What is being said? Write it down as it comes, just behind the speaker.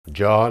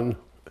John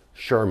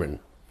Sherman,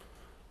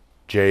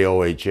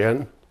 John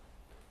Sherman.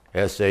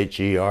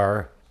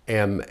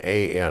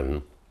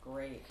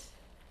 Great,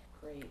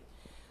 great.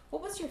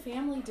 What was your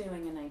family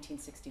doing in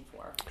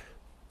 1964?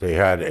 They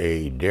had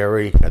a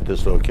dairy at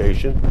this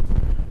location.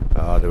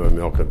 They were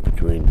milking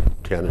between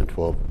 10 and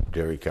 12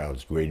 dairy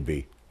cows, grade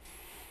B.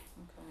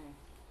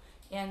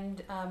 Okay.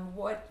 And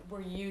what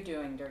were you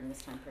doing during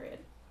this time period?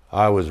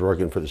 I was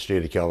working for the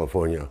state of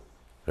California,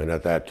 and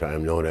at that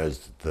time known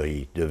as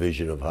the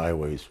Division of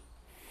Highways,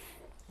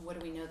 What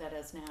do we know that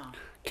as now?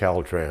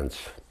 Caltrans.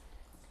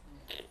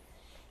 Okay.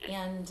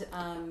 And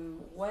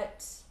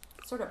what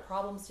sort of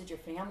problems did your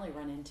family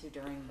run into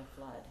during the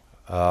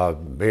flood?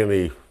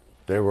 Mainly,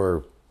 they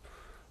were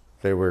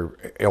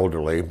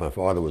elderly. My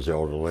father was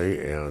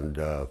elderly, and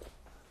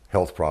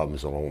health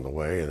problems along the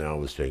way, and I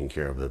was taking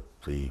care of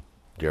the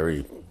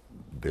dairy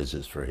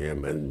business for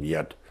him, and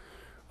yet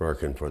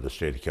working for the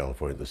state of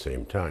California at the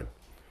same time.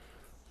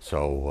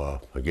 So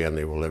again,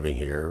 they were living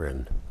here,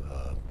 and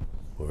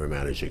we were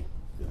managing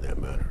in that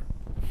manner.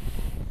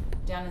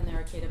 Down in the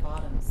Arcata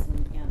Bottoms,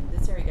 and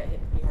this area got hit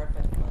pretty hard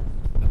by the flood.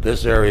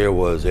 This area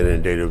was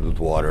inundated with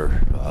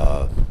water.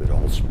 It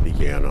all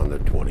began on the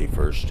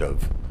 21st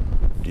of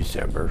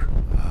December.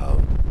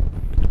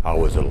 I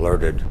was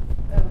alerted.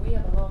 We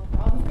have a little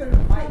problem with the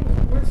mic.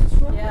 Where's this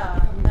from?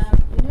 Yeah,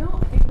 you know,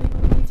 I think maybe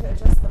we need to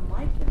adjust the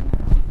mic in there.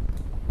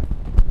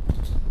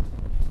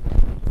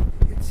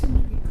 It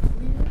seemed to be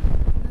clear,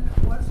 and then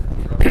it wasn't.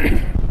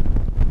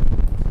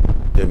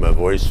 Did my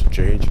voice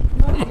change?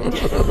 Not in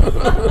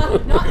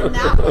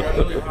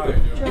that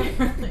way.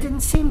 It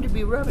didn't seem to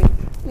be rubbing.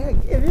 Yeah,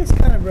 it is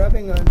kind of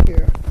rubbing on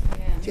here.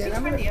 Yeah, Jen, maybe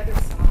I'm try gonna- the other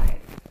side.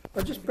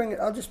 I'll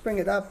just bring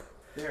it up.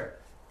 There.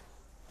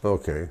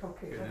 Okay.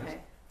 Okay. Okay.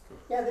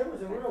 Yeah, there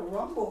was a little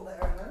rumble there,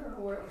 and I don't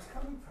know where it was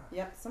coming from.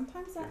 Yep,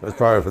 sometimes that That's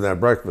probably from that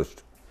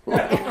breakfast.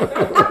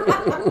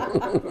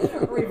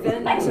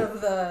 revenge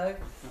of the...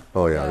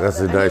 Oh yeah, that's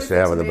I know it nice was to the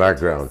have in the tomato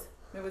background. juice.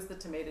 It was the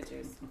tomato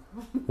juice.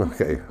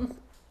 Okay.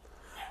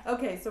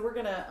 Okay, so we're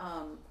gonna,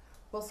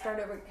 we'll start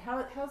over.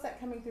 How's that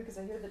coming through? Because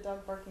I hear the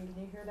dog barking.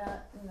 Can you hear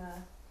that?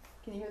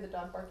 Can you hear the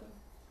dog barking?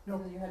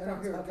 No, In your I don't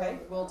headphones? hear a Okay,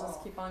 dog. we'll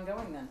just keep on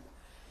going then.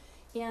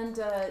 And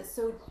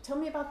so tell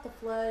me about the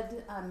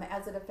flood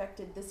as it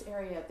affected this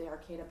area of the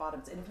Arcata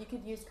Bottoms. And if you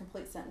could use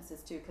complete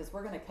sentences too, because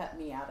we're gonna cut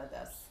me out of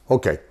this.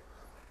 Okay.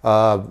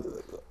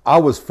 I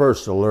was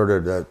first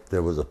alerted that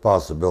there was a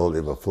possibility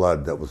of a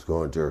flood that was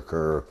going to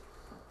occur.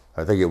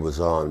 I think it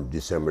was on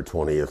December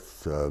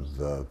 20th of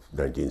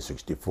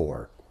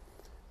 1964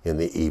 in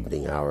the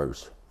evening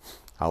hours.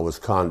 I was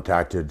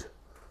contacted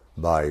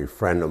by a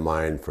friend of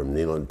mine from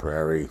Neelan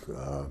Prairie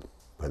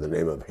by the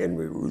name of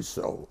Henry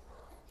Russo,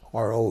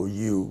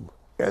 Roussesseau.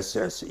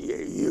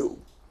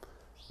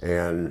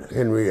 And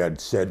Henry had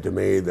said to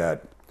me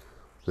that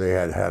they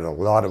had had a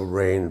lot of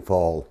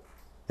rainfall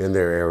in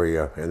their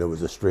area, and there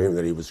was a stream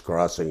that he was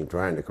crossing,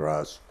 trying to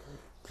cross,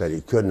 that he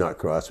could not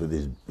cross with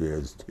his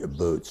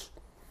boots,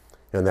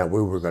 and that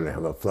we were going to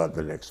have a flood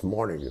the next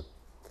morning.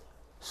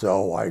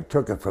 So I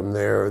took it from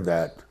there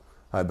that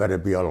I better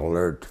be on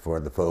alert for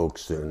the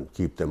folks and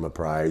keep them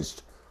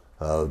apprised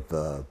of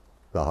the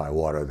high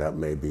water that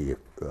may be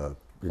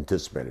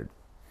anticipated.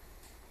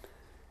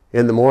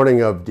 In the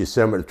morning of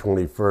December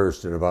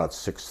 21st at about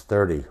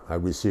 6:30, I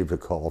received a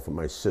call from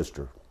my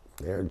sister,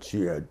 and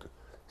she had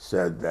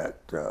said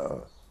that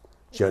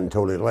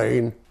Gentoli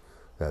Lane,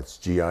 that's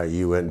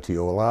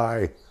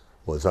Giuntoli,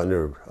 was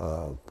under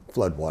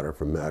floodwater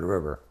from Mad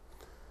River.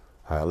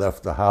 I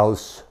left the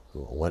house,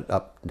 went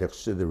up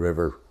next to the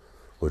river,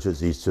 which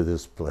is east of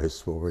this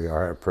place where we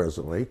are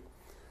presently,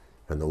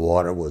 and the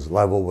water was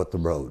level with the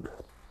road.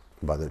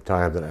 By the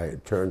time that I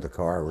had turned the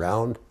car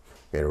around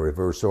in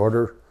reverse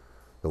order,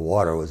 the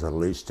water was at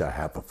least a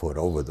half a foot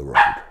over the road.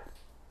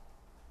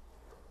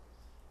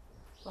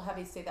 We'll have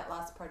you say that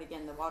last part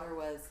again. The water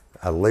was...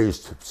 At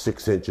least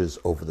 6 inches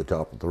over the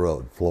top of the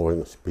road,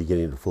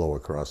 beginning to flow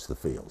across the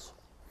fields.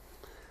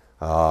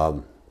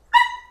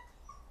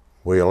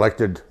 We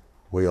elected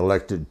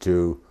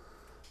to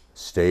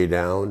stay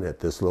down at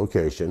this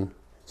location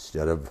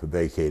instead of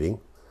vacating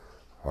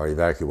or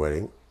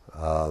evacuating.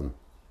 The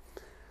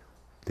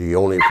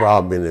only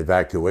problem in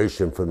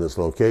evacuation from this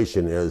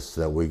location is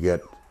that we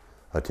get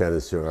a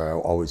tendency, or I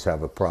always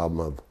have a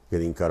problem of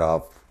getting cut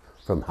off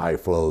from high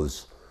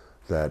flows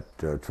that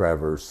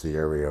traverse the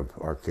area of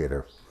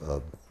Arcata,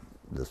 out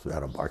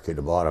of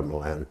Arcata Bottom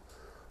land,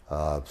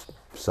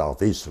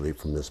 southeasterly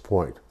from this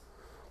point.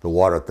 The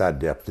water at that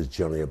depth is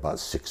generally about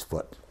 6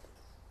 foot.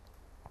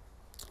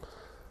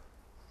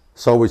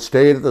 So we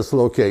stayed at this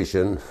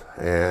location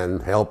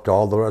and helped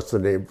all the rest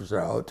of the neighbors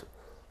out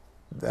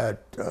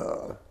that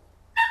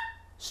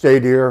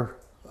stayed here.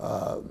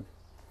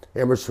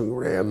 Emerson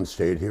Graham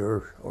stayed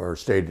here, or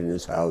stayed in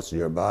his house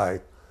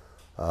nearby.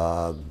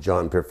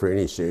 John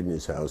Piffrini stayed in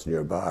his house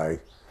nearby.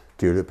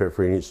 Judah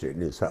Piffrini stayed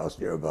in his house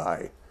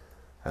nearby.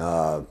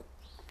 And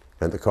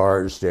the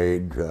cars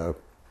stayed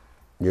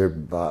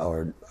nearby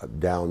or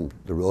down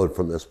the road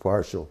from this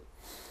parcel.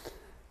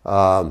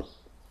 Most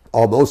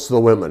of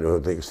the women,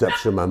 with the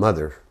exception of my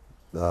mother,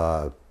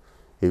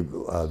 he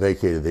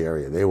vacated the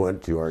area. They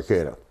went to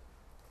Arcata.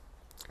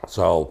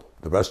 So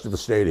the rest of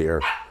us stayed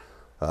here.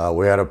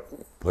 We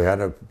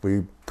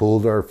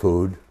pooled our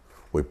food,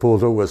 we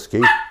pooled our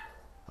whiskey,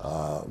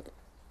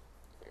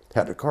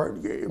 had a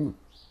card game,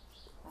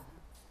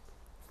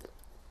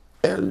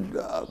 and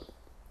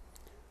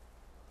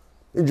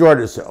enjoyed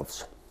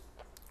ourselves.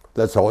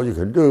 That's all you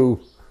can do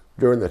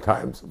during the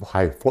times of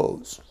high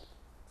flows.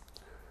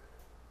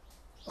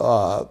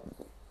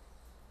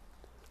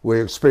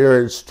 We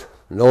experienced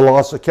no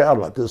loss of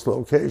cattle at this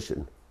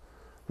location.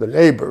 The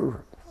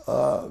neighbor,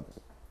 I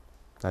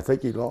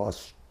think he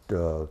lost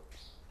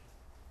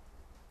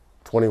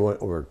 21,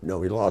 or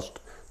no, he lost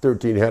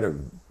 13 head of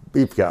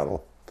beef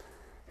cattle.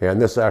 And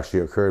this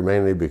actually occurred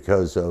mainly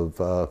because of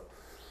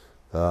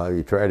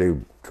he tried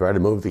to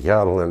move the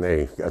cattle and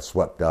they got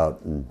swept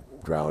out and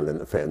drowned in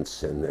the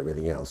fence and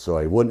everything else. So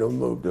he wouldn't have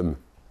moved them,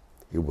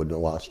 he wouldn't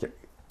have lost any.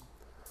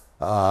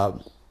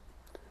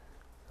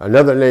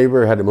 Another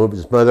neighbor had to move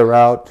his mother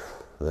out.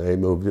 They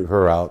moved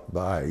her out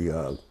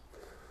by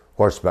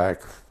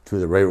horseback to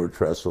the railroad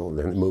trestle, and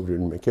then moved her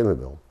to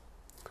McKinleyville.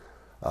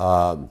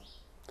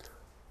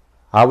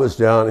 I was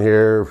down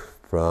here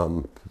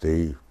from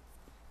the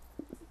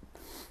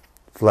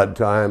flood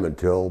time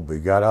until we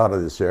got out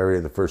of this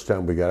area. The first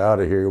time we got out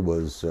of here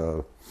was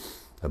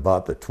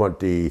about the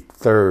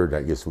 23rd,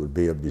 I guess it would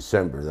be, of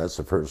December. That's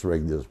the first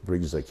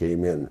rigs that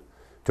came in.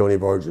 Tony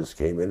Borges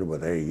came in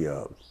with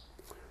a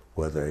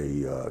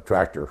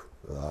tractor,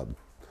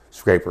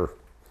 scraper,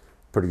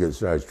 pretty good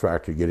sized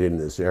tractor to get in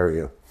this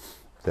area.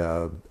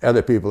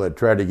 Other people had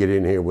tried to get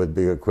in here with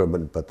big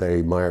equipment, but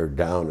they mired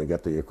down and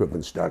got the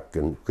equipment stuck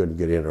and couldn't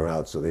get in or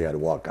out, so they had to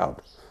walk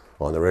out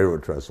on the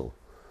railroad trestle.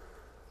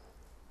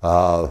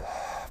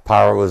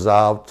 Power was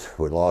out.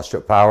 We lost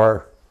our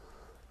power.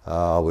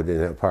 We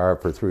didn't have power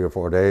for 3 or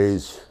 4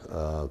 days,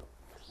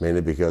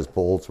 mainly because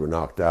poles were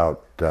knocked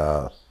out.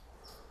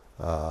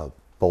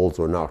 Poles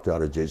were knocked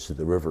out adjacent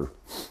to the river,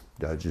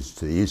 just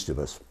to the east of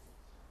us.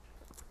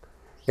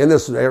 In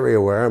this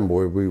area where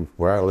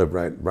I live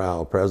right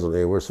now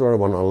presently, we're sort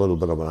of on a little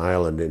bit of an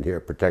island in here,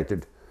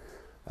 protected.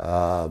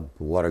 The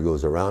water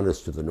goes around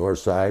us to the north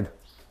side,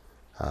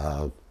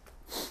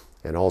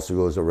 and also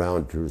goes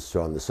around to us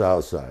on the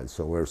south side.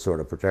 So we're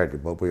sort of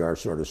protected, but we are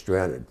sort of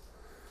stranded.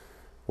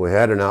 We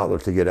had an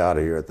outlet to get out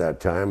of here at that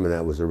time, and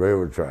that was a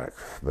railroad track.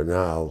 But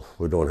now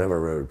we don't have a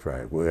railroad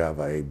track. We have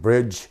a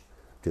bridge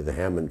to the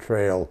Hammond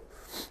Trail.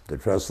 The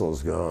trestle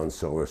is gone,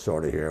 so we're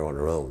sort of here on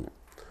our own,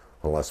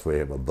 unless we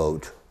have a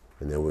boat,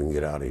 and then we can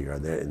get out of here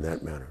in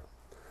that manner.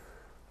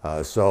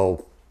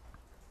 So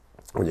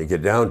when you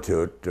get down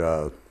to it,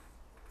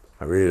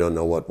 I really don't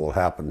know what will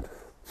happen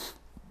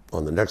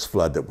on the next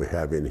flood that we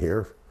have in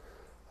here.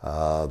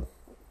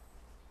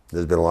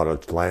 There's been a lot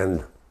of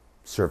land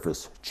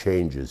surface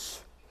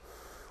changes.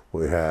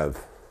 We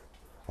have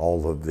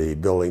all of the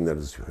building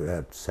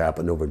that's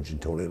happened over in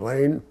Gentoni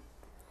Lane.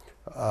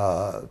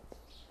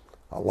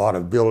 A lot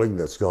of building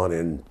that's gone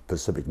in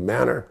Pacific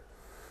Manor.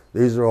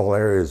 These are all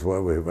areas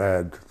where we've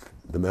had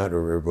the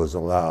Manor River was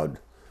allowed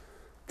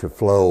to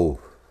flow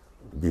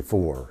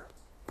before,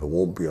 but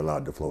won't be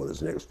allowed to flow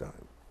this next time.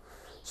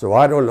 So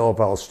I don't know if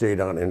I'll stay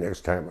down here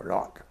next time or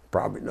not.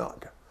 Probably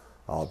not.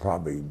 I'll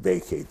probably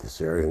vacate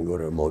this area and go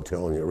to a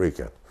motel in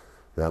Eureka.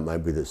 That might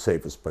be the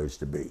safest place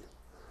to be.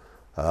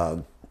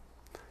 And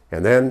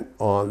then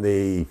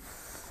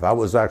I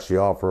was actually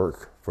off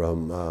work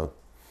from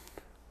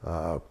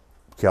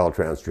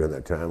Caltrans during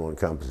that time on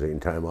compensating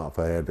time off.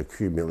 I had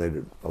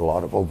accumulated a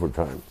lot of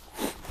overtime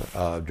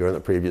during the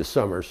previous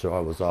summer, so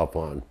I was off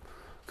on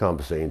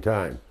compensating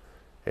time.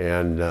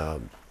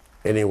 And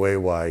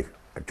anyway,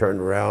 I turned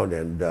around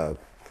and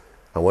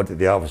I went to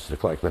the office to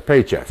collect my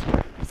paycheck.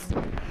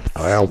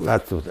 Well,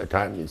 that's the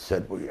time you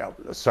said we have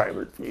an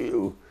assignment for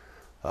you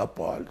up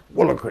on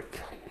Willow Creek.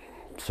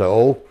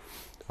 So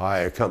I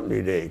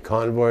accompanied a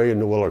convoy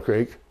into Willow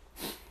Creek.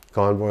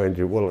 Convoy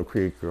into Willow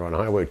Creek or on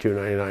Highway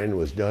 299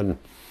 was done,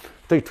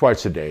 I think,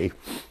 twice a day.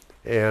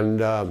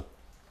 And I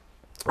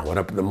went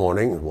up in the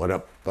morning, went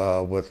up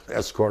with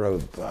escort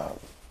of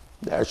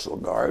National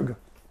Guard,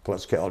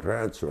 plus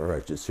Caltrans, or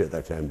I should say at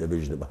that time,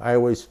 Division of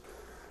Highways,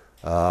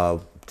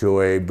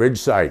 to a bridge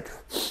site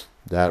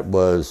that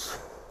was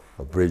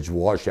a bridge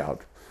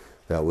washout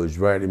that was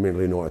right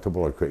immediately north of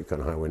Willow Creek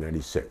on Highway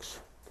 96.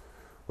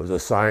 Was a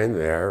sign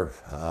there.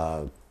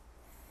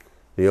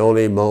 The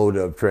only mode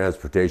of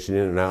transportation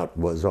in and out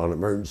was on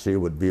emergency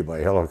would be by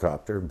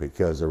helicopter,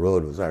 because the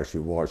road was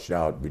actually washed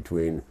out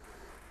between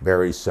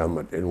Berry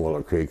Summit and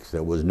Willow Creek.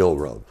 There was no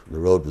road. The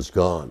road was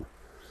gone.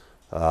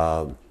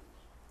 The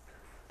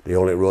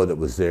only road that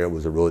was there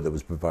was a road that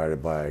was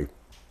provided by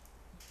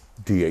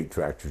D8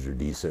 tractors or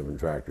D7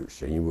 tractors,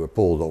 and you were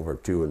pulled over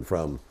to and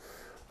from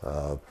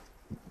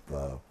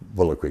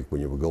Willow Creek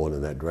when you were going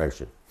in that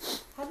direction.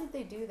 How did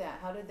they do that?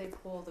 How did they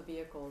pull the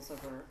vehicles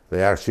over?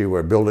 They actually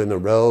were building the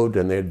road,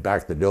 and they'd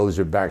back the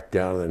dozer back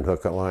down and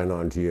hook a line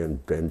onto you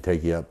and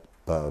take you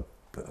up,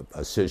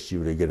 assist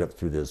you to get up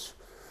through this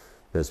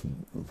this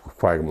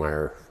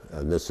quagmire,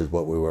 and this is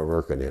what we were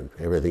working in.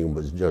 Everything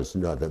was just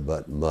nothing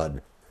but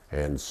mud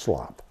and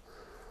slop.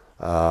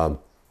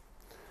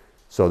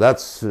 So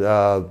that's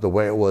the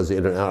way it was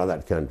in and out of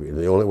that country. And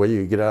the only way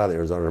you could get out of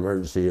there is on an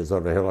emergency, is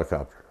on a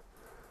helicopter.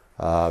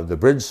 The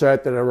bridge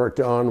site that I worked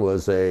on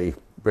was a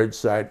bridge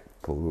site.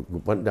 We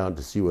went down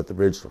to see what the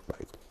bridge looked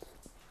like.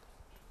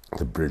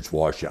 The bridge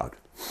washout.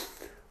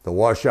 The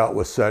washout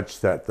was such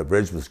that the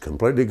bridge was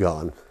completely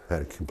gone,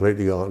 had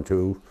completely gone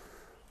to,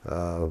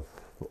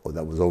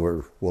 that was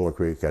over Willow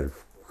Creek, had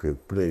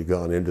completely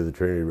gone into the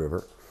Trinity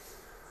River.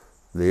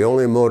 The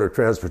only mode of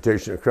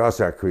transportation across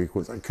that creek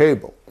was a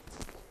cable.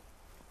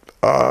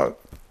 The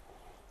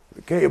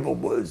cable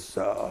was,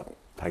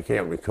 I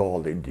can't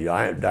recall the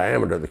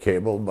diameter of the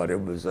cable, but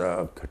it was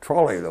a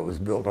trolley that was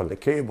built on the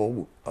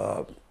cable,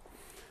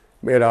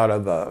 made out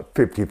of a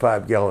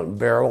 55-gallon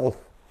barrel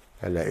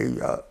and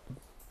a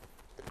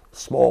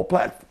small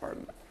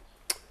platform.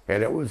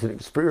 And it was an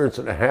experience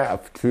and a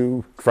half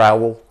to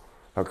travel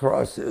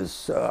across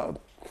this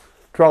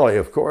trolley.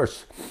 Of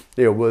course,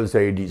 there was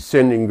a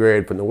descending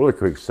grade from the Willow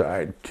Creek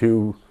side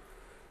to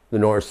the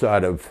north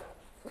side of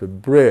the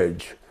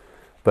bridge.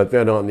 But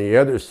then on the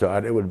other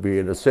side, it would be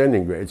an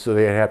ascending grade, so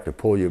they'd have to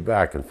pull you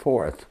back and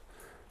forth.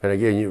 And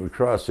again, you would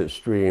cross this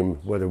stream,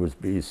 whether it was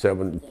be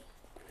 7,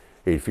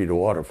 8 feet of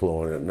water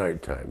flowing at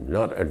nighttime.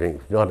 Not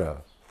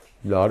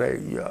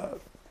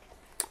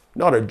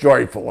a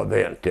joyful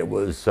event. It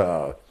was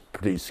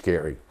pretty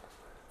scary.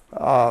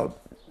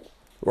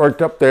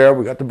 Worked up there,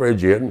 we got the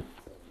bridge in,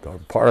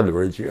 part of the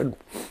bridge in,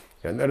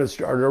 and then it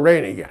started to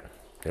rain again,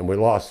 and we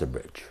lost the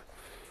bridge.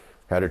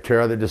 Had to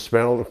tear the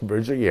dismantle the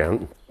bridge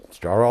again,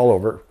 start all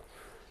over,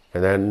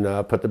 and then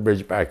put the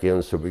bridge back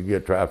in so we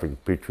get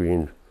traffic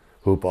between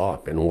Hoopah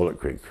and Willow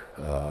Creek.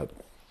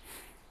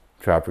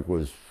 Traffic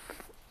was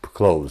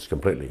closed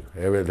completely.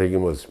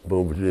 Everything was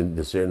moved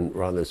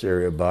around this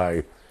area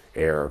by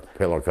air,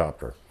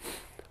 helicopter.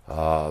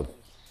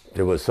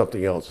 There was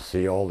something else to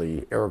see all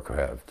the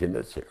aircraft in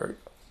this area.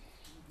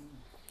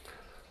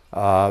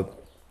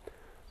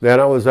 Then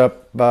I was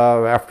up,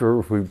 after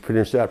we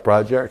finished that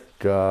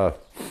project,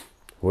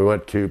 we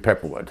went to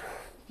Pepperwood.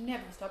 Can you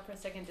have me stop for a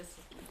second, just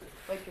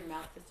wipe your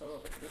mouth just a little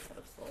bit, just have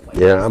a slow wipe.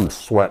 Yeah, I'm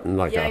sweating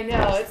like I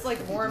know, it's like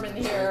warm in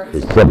here.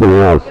 It's something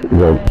else. Do you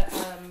want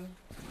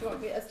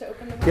us to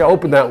open the window? Yeah,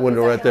 open that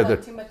window Is right there, gonna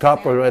the let too much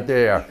top one sound? right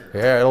there.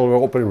 Yeah, it'll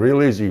open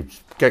real easy.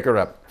 Kick her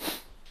up.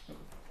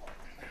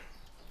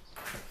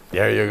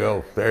 There you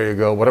go. There you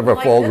go. Whatever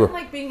Like, falls. nothing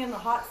like being in the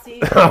hot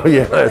seat. Oh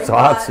yeah, it's a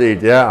hot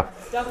seat. Yeah.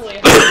 It's doubly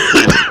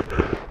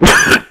hot.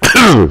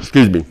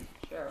 Excuse me.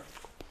 Sure.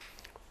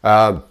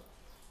 Uh,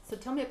 So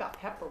tell me about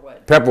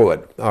Pepperwood.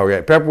 Pepperwood.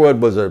 Okay, Pepperwood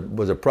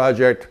was a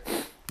project.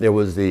 It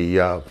was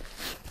the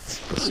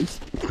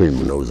clean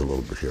my nose a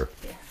little bit here.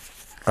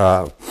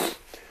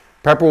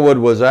 Pepperwood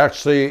was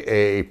actually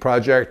a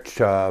project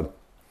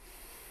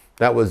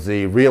that was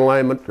the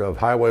realignment of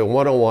Highway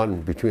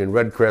 101 between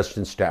Red Crest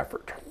and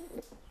Stafford.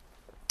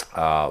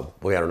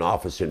 We had an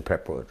office in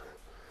Pepperwood.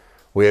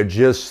 We had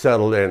just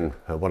settled in.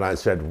 When I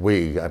said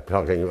we, I'm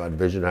talking about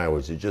Vision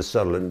Highways. We just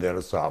settled in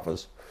Dennis'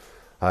 office.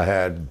 I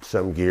had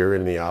some gear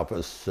in the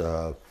office,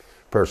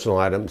 personal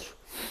items.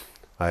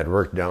 I had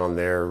worked down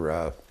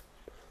there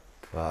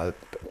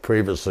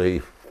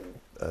previously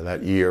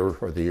that year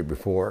or the year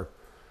before.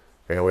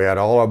 And we had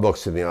all our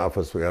books in the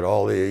office. We had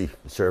all the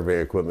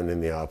survey equipment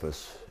in the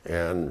office.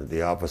 And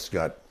the office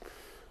got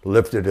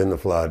lifted in the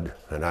flood.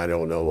 And I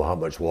don't know how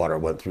much water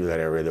went through that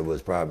area. There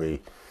was probably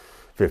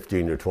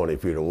 15 to 20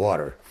 feet of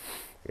water.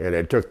 And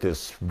it took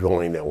this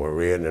building that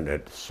we're in and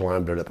it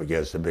slammed it up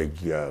against a big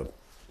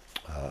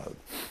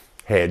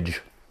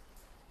hedge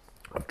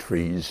of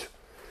trees,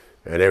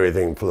 and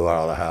everything flew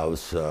out of the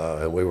house,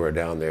 and we were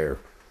down there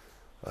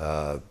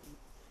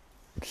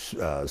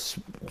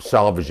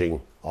salvaging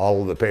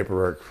all of the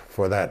paperwork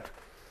for that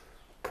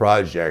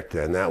project,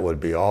 and that would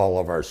be all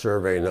of our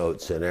survey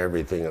notes and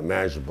everything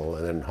imaginable,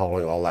 and then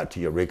hauling all that to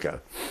Eureka,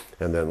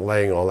 and then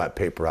laying all that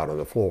paper out on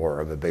the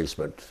floor of the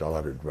basement to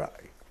let it dry.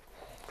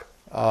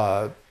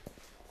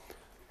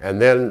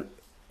 And then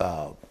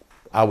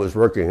I was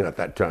working at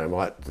that time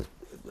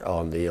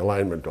on the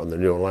alignment, on the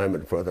new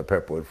alignment for the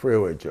Pepperwood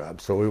Freeway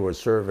job. So we were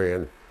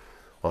surveying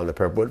on the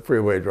Pepperwood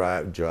Freeway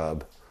drive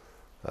job,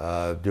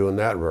 doing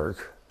that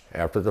work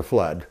after the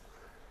flood,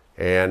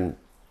 and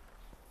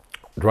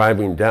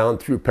driving down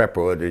through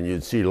Pepperwood, and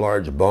you'd see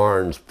large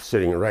barns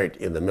sitting right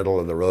in the middle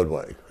of the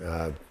roadway.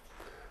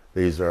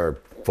 These are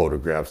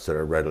photographs that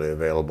are readily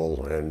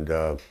available,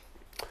 and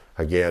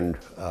again,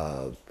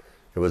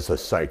 it was a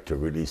sight to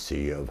really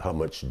see of how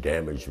much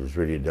damage was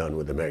really done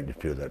with the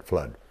magnitude of that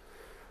flood.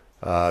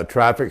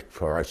 Traffic,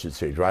 or I should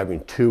say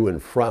driving to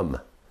and from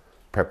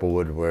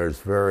Pepperwood, was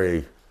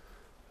very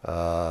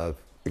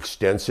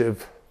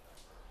extensive.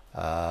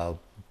 To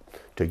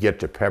get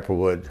to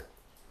Pepperwood,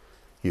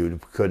 you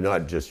could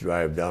not just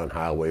drive down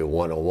Highway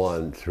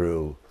 101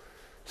 through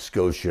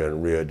Scotia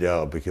and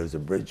Riodale, because the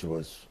bridge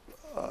was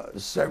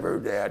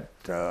severed at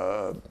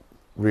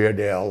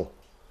Riodale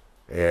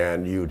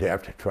and you'd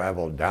have to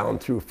travel down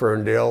through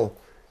Ferndale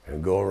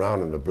and go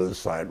around on the Blue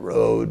Slide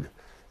Road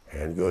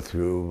and go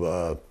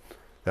through,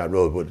 that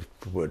road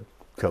would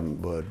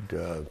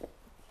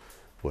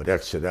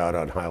exit out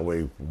on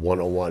Highway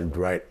 101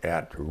 right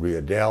at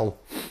Riadel,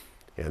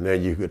 and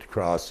then you could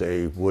cross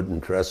a wooden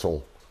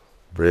trestle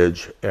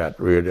bridge at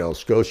Riadel,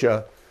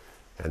 Scotia,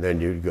 and then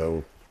you'd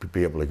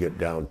be able to get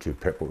down to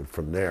Pepperwood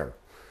from there.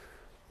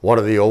 One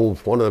of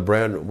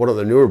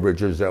the newer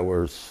bridges that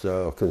was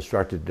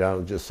constructed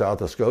down just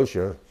south of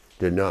Scotia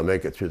did not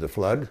make it through the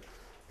flood.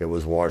 It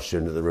was washed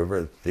into the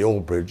river. The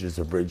old bridge is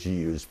a bridge you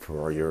used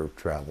for your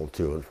travel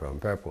to and from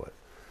Pepperwood.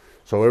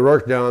 So we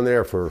worked down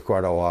there for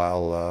quite a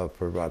while,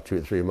 for about 2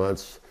 or 3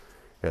 months.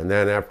 And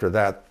then after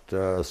that,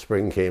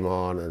 spring came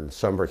on and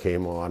summer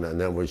came on,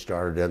 and then we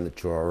started in the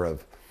chore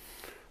of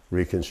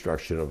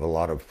reconstruction of a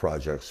lot of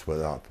projects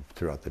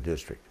throughout the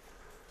district.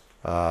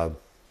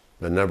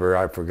 The number,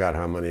 I forgot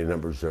how many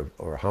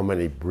or how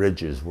many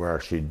bridges were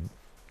actually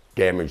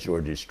damaged or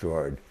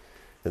destroyed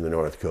in the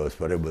North Coast,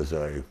 but it was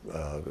a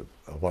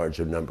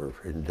larger number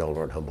in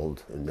Delaware,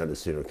 Humboldt, and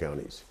Mendocino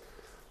counties.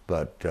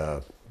 But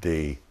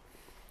the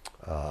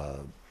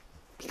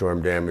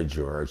storm damage,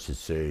 or I should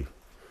say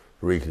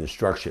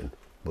reconstruction,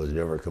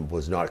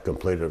 was not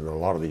completed on a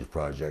lot of these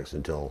projects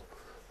until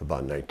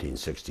about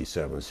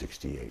 1967,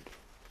 68.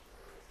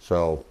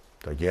 So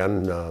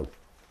again,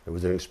 it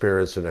was an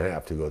experience and a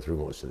half to go through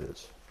most of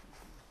this.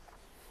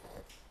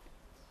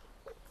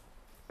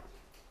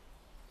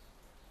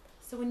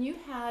 So when you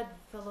had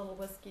the little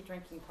whiskey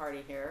drinking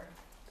party here,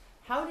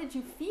 how did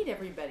you feed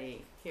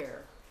everybody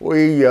here?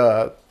 We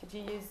Did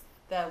you use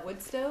the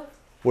wood stove?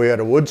 we had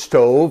a wood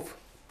stove.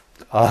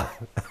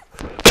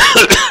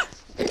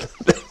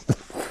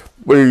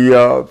 We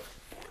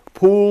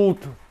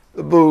pooled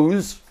the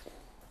booze.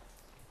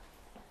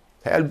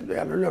 Had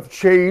enough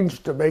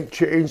change to make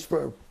change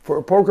for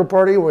a poker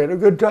party. We had a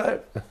good time.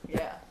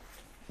 Yeah.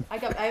 I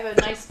have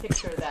a nice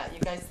picture of that. You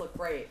guys look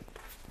great.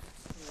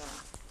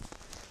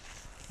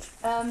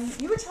 Yeah.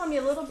 You were telling me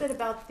a little bit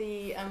about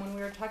when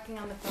we were talking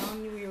on the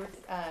phone, you were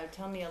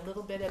telling me a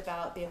little bit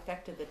about the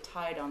effect of the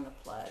tide on the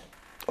flood.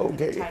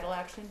 Okay. The tidal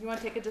action. You want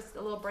to take just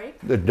a little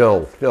break?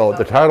 No.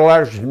 The tidal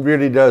action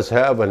really does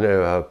have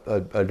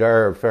a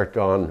dire effect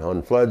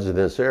on floods in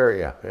this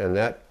area, and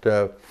that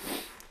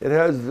it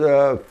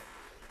has.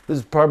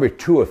 There's probably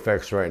 2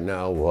 effects right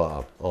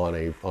now on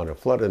a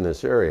flood in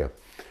this area.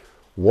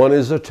 One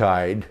is a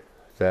tide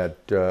that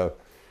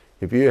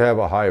if you have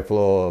a high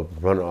flow of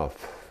runoff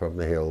from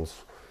the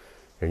hills,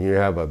 and you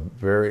have a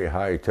very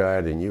high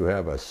tide and you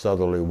have a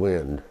southerly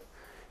wind,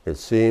 it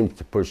seems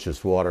to push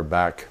this water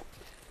back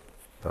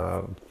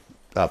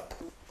up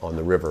on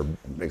the river,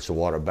 makes the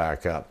water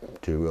back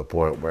up to a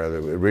point where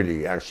it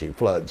really actually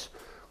floods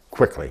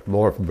quickly,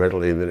 more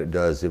readily than it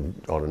does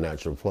on a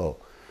natural flow.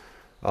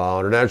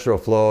 On a natural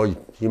flow,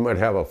 you might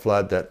have a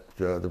flood that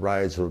the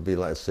rise would be,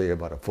 let's say,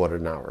 about 1 foot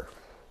an hour.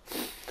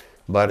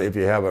 But if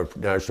you have a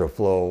natural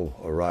flow,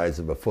 a rise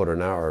of 1 foot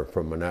an hour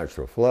from a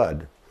natural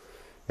flood,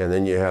 and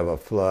then you have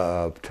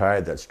a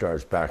tide that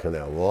starts backing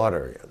that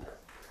water in,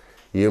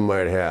 you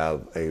might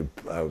have a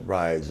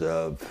rise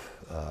of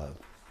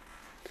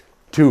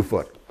 2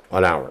 foot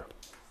an hour.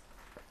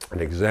 An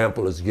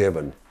example is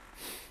given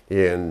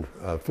in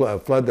a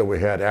flood that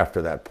we had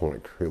after that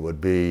point. It would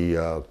be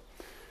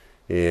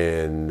I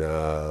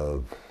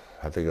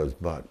think it was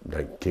about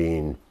I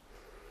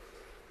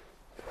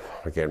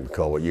can't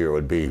recall what year it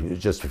would be. It was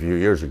just a few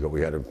years ago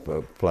we had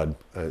a flood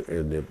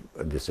in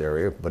this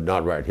area, but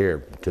not right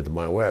here to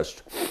my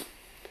west.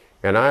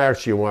 And I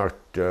actually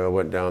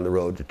went down the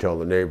road to tell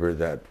the neighbor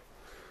that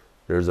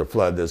there's a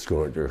flood that's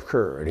going to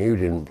occur, and he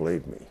didn't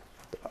believe me.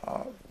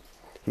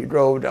 He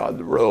drove down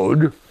the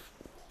road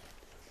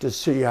to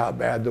see how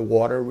bad the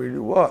water really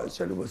was,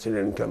 and it was an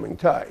incoming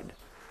tide.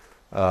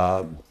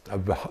 A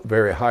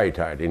very high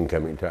tide,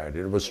 incoming tide.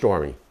 It was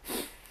stormy.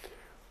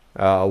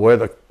 Where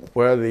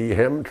the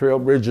Hammond Trail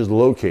Bridge is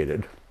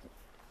located,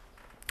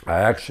 I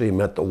actually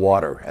met the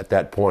water at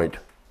that point,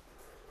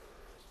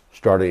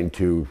 starting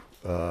to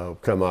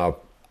come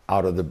out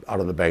of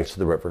the banks of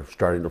the river,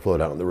 starting to flow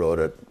down the road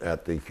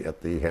at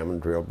the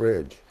Hammond Trail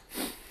Bridge.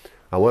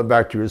 I went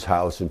back to his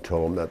house and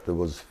told him that there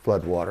was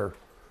flood water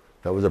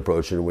that was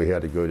approaching. We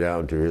had to go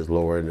down to his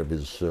lower end of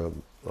his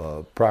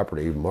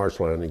property,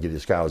 marshland, and get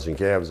his cows and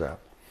calves out.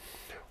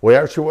 We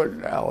actually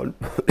went down,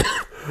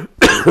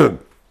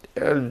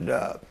 and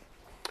the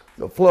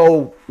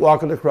flow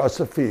walking across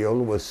the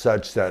field was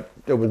such that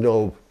there was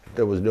no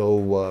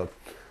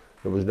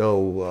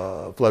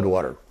flood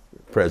water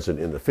present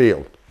in the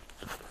field.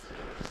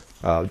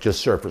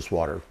 Just surface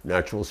water,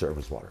 natural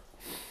surface water.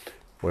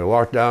 We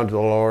walked down to the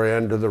lower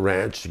end of the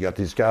ranch to get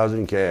these cows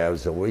and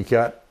calves, and we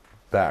got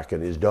back,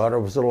 and his daughter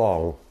was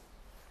along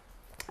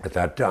at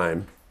that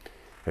time,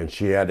 and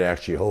she had to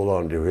actually hold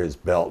on to his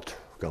belt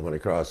coming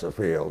across the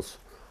fields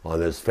on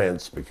this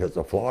fence because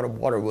the flow of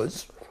water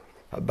was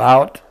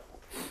about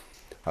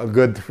a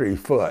good 3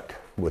 foot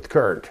with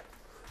current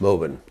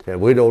moving.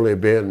 And we'd only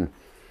been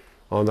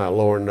on that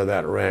lower end of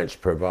that ranch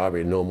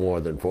probably no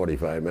more than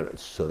 45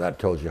 minutes. So that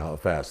tells you how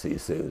fast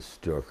these things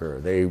do occur.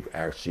 They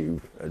actually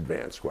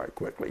advance quite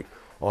quickly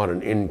on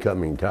an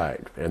incoming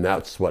tide. And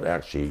that's what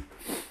actually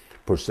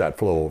pushed that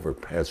flow over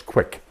as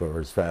quick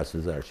or as fast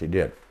as it actually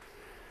did.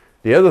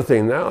 The other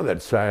thing now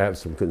that I have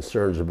some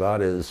concerns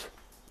about is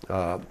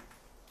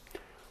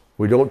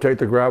we don't take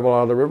the gravel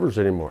out of the rivers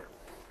anymore.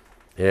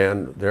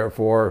 And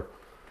therefore,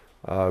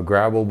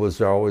 gravel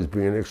was always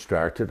being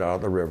extracted out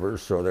of the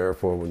rivers. So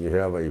therefore, when you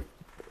have a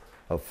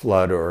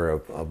flood or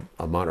a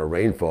amount of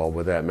rainfall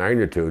with that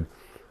magnitude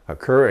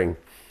occurring,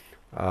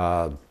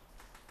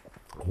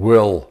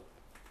 will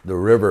the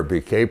river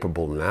be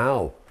capable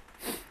now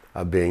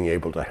of being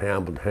able to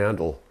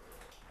handle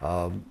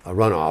a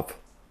runoff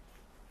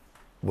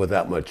with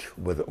that much,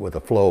 with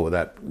a flow of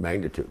that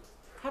magnitude?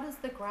 How does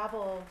the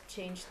gravel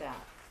change that?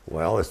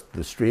 Well,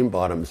 the stream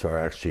bottoms are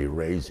actually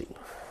raising.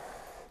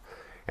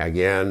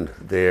 Again,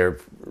 the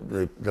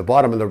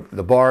bottom of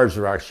the bars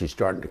are actually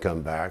starting to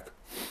come back.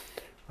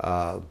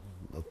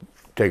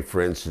 Take,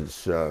 for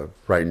instance,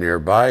 right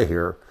nearby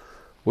here,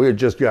 we had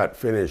just got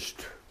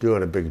finished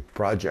doing a big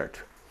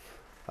project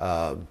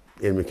in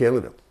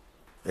McKinleyville.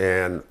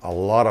 And a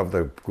lot of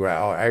the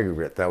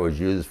aggregate that was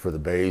used for the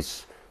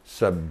base,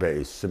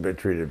 sub-base,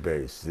 cement-treated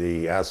base,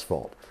 the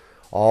asphalt,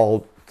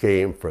 all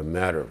came from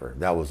Mad River.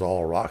 That was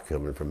all rock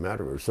coming from Mad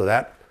River. So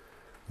that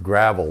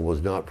gravel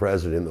was not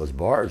present in those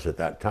bars at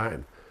that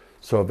time.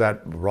 So if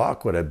that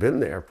rock would have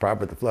been there,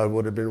 probably the flood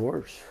would have been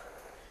worse.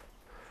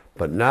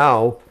 But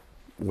now,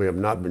 we have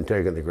not been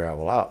taking the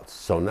gravel out.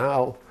 So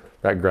now,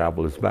 that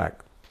gravel is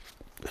back.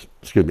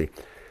 Excuse me.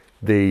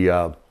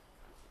 The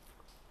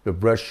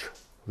brush,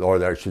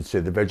 or I should say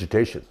the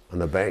vegetation on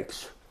the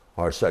banks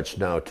are such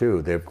now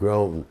too. They've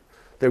grown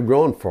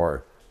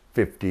for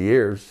 50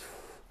 years.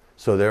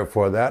 So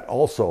therefore, that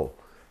also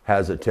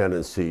has a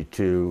tendency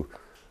to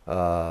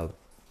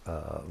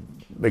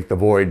make the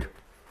void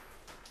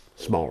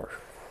smaller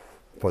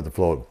for the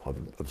flow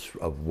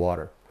of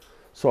water.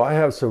 So I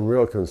have some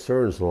real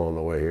concerns along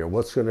the way here.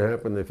 What's going to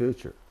happen in the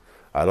future?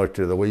 I look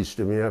to the east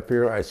of me up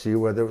here, I see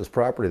where there was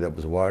property that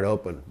was wide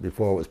open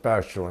before it was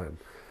pasture land.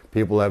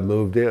 People have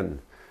moved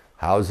in.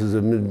 Houses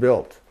have been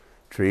built.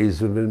 Trees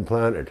have been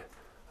planted.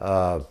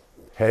 I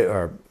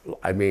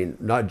mean,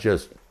 not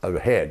just a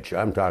hedge,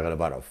 I'm talking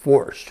about a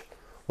forest.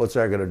 What's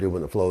that going to do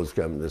when the flows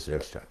come this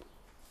next time?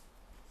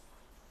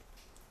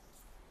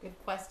 Good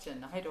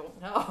question. I don't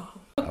know.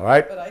 All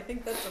right. But I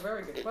think that's a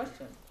very good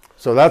question.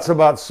 So that's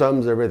about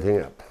sums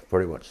everything up,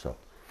 pretty much so.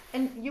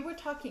 And you were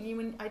talking,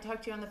 when I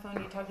talked to you on the phone,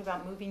 you talked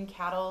about moving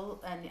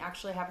cattle and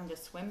actually having to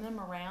swim them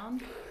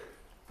around.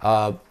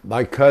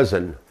 My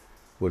cousin,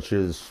 which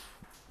is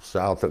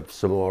south of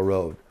Samoa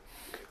Road,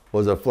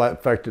 was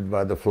affected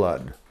by the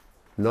flood,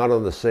 not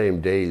on the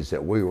same days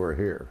that we were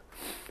here.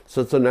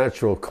 So it's a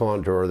natural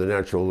contour, the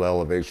natural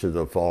elevation of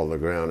the fall of the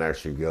ground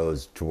actually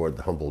goes toward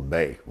the Humboldt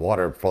Bay.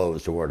 Water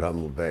flows toward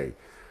Humboldt Bay.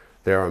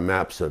 There are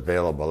maps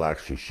available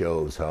actually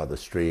shows how the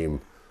stream,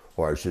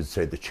 or I should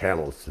say the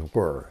channels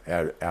were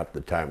at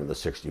the time of the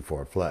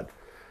 64 flood.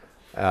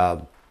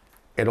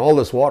 And all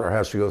this water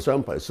has to go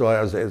someplace. So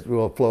as it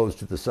flows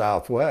to the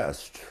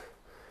southwest,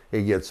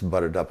 it gets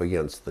butted up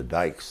against the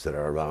dikes that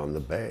are around the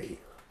bay.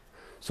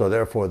 So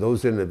therefore,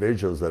 those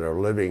individuals that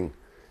are living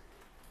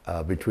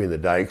between the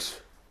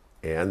dikes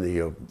and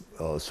the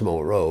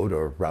Samoa Road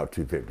or Route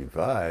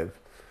 255,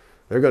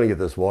 they're going to get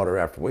this water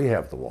after we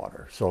have the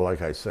water. So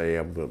like I say,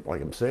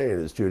 like I'm saying,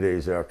 is 2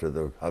 days after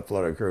the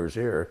flood occurs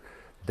here,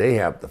 they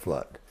have the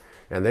flood.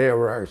 And they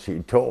were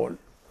actually towing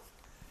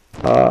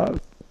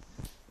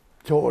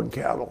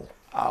cattle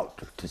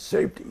out to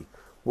safety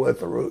with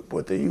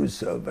the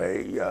use of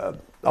a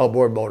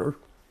outboard motor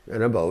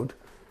and a boat.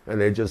 And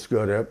they just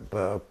go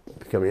to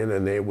come in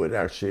and they would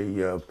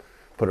actually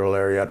put a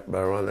lariat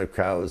around the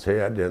cow's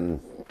head and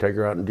take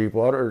her out in deep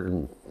water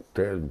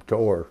and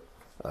tow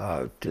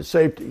her to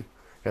safety.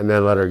 And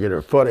then let her get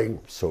her footing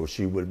so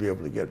she would be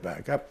able to get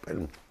back up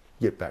and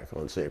get back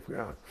on safe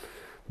ground.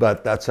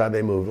 But that's how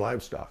they move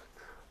livestock.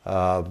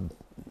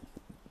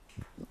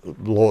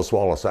 Lois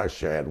Wallace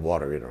actually had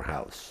water in her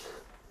house.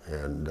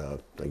 And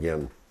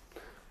again,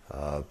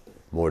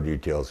 more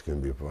details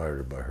can be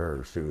provided by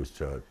her. She was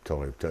to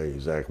tell you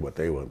exactly what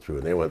they went through.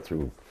 And they went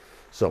through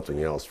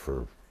something else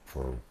for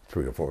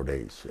 3 or 4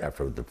 days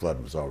after the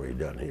flood was already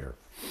done here.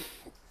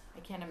 I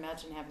can't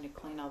imagine having to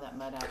clean all that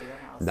mud out of your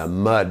house. The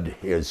mud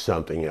is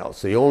something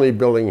else. The only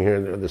building here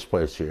in this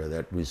place here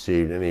that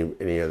received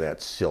any of that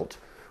silt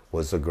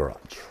was the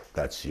garage.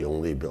 That's the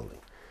only building.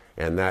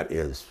 And that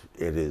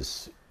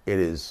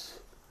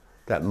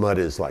that mud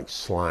is like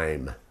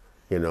slime.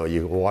 You know,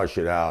 you can wash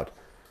it out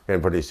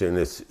and pretty soon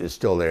it's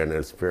still there and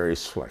it's very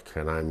slick.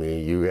 And I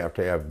mean, you have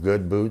to have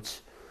good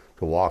boots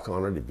to walk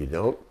on it. If you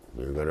don't,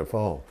 you're gonna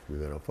fall. You're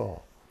gonna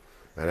fall.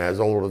 And as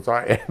old as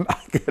I am,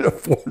 I can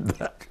afford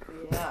that.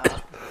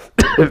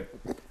 Yeah.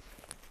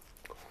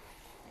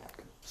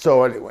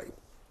 So anyway.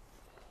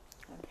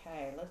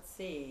 Okay, let's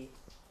see.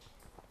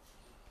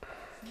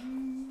 I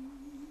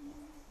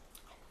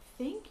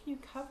think you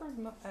covered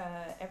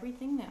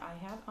everything that I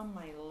had on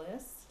my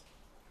list.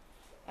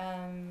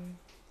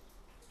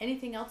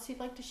 Anything else you'd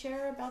like to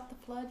share about the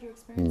flood, your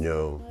experience?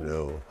 No, with the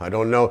flood? no, I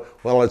don't know.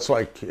 Well, it's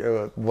like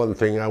one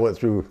thing I went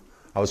through.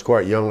 I was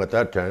quite young at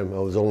that time. I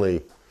was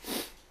only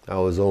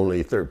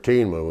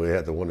 13 when we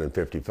had the one in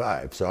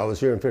 '55. So I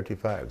was here in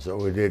 '55. So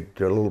we did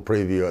a little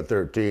preview at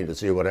 13 to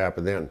see what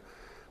happened then.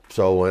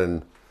 So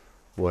when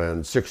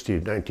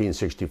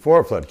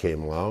 1964 flood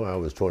came along, I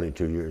was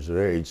 22 years of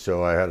age.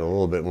 So I had a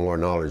little bit more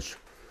knowledge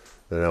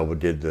than I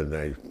did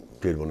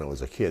when I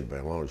was a kid by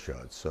a long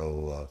shot.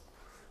 So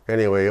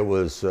anyway, it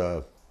was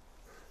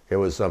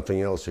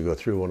something else to go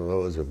through one of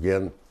those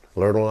again,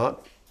 learn a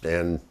lot,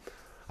 and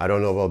I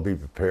don't know if I'll be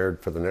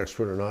prepared for the next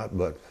one or not,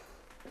 but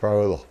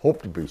probably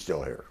hope to be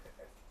still here.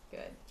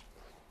 Good.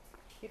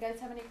 You guys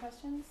have any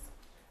questions?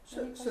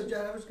 So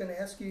John, I was going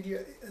to ask you,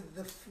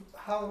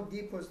 how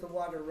deep was the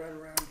water right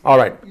around here? All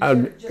right, You said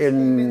it just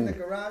came in the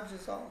garage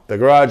is all? The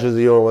garage is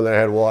the only one that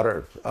had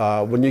water.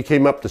 When you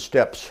came up the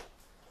steps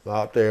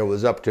out there, it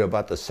was up to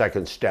about the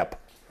second step.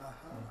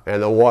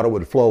 And the water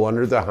would flow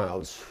under the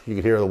house. You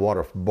could hear the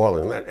water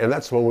boiling. And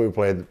that's when we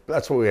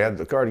had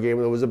the card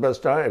game. It was the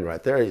best time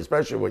right there,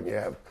 especially when you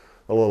have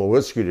a little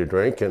whiskey to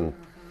drink and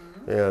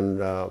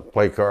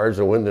play cards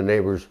and win the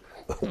neighbors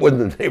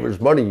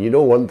money. You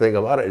know, one thing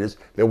about it is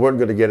they weren't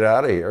going to get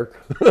out of here.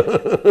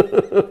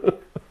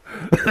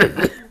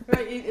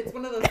 Right, it's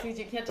one of those things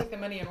you can't take the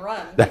money and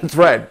run. That's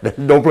right.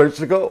 No place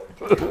to go.